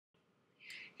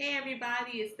Hey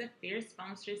everybody, it's the Fierce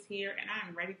Funkstress here, and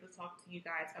I'm ready to talk to you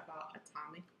guys about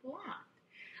Atomic Blonde.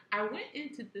 I went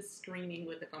into this screening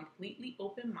with a completely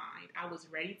open mind. I was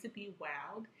ready to be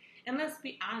wowed, and let's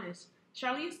be honest,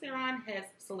 Charlize Theron has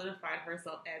solidified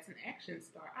herself as an action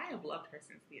star. I have loved her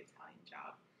since The Italian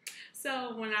Job.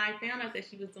 So when I found out that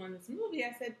she was doing this movie,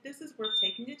 I said, this is worth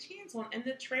taking a chance on, and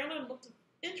the trailer looked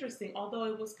interesting, although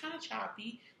it was kind of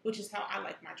choppy, which is how I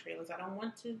like my trailers. I don't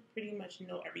want to pretty much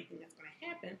know everything that's going to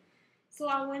happen. So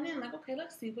I went in like, okay,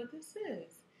 let's see what this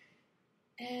is.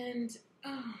 And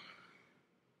I'm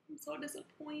so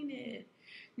disappointed.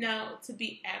 Now, to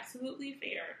be absolutely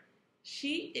fair,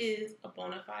 she is a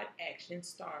bona fide action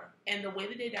star. And the way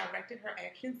that they directed her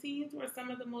action scenes were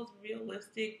some of the most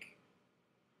realistic,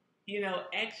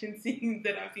 action scenes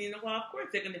that I've seen in a while. Of course,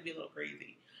 they're going to be a little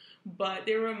crazy. But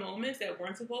there were moments that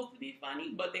weren't supposed to be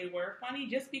funny, but they were funny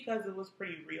just because it was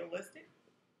pretty realistic.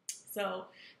 So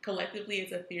collectively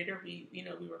as a theater, we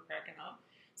were cracking up.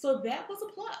 So that was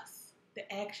a plus.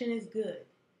 The action is good.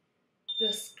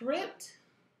 The script,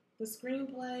 the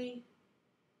screenplay,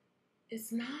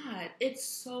 it's not. It's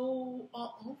so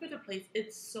all over the place.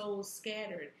 It's so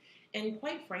scattered. And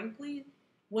quite frankly,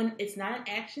 when it's not an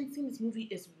action scene, this movie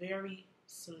is very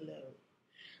slow.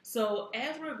 So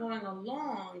as we're going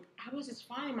along, I was just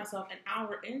finding myself an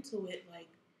hour into it like,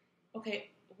 okay,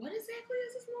 what exactly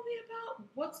is this movie about?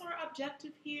 What's our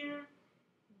objective here?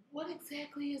 What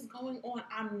exactly is going on?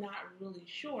 I'm not really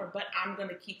sure, but I'm going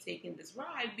to keep taking this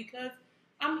ride because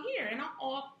I'm here and I'm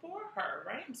all for her,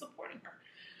 right? I'm supporting her.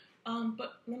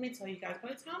 But let me tell you guys, by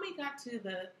the time we got to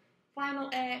the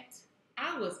final act,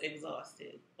 I was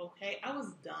exhausted, okay? I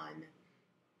was done.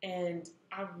 And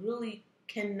I really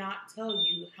cannot tell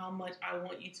you how much I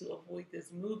want you to avoid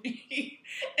this movie.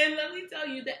 And let me tell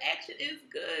you, the action is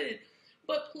good.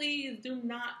 But please do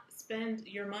not spend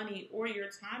your money or your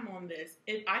time on this.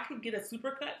 If I could get a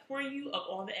supercut for you of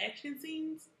all the action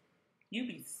scenes, you'd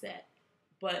be set.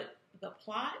 But the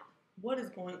plot, what is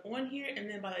going on here, and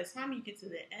then by the time you get to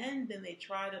the end, then they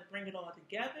try to bring it all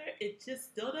together, it just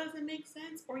still doesn't make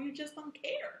sense, or you just don't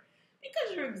care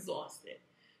because you're exhausted.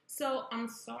 So I'm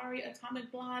sorry,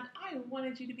 Atomic Blonde. I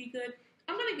wanted you to be good.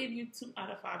 I'm going to give you 2 out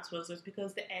of 5 Twizzlers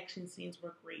because the action scenes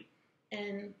were great.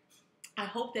 And I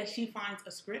hope that she finds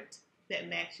a script that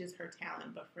matches her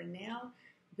talent. But for now,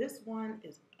 this one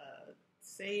is a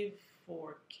save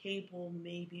for cable,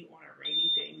 maybe on a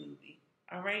rainy day movie.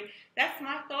 All right? That's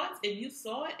my thoughts. If you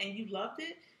saw it and you loved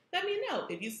it, let me know.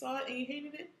 If you saw it and you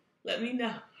hated it, let me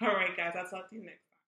know. All right, guys. I'll talk to you next time.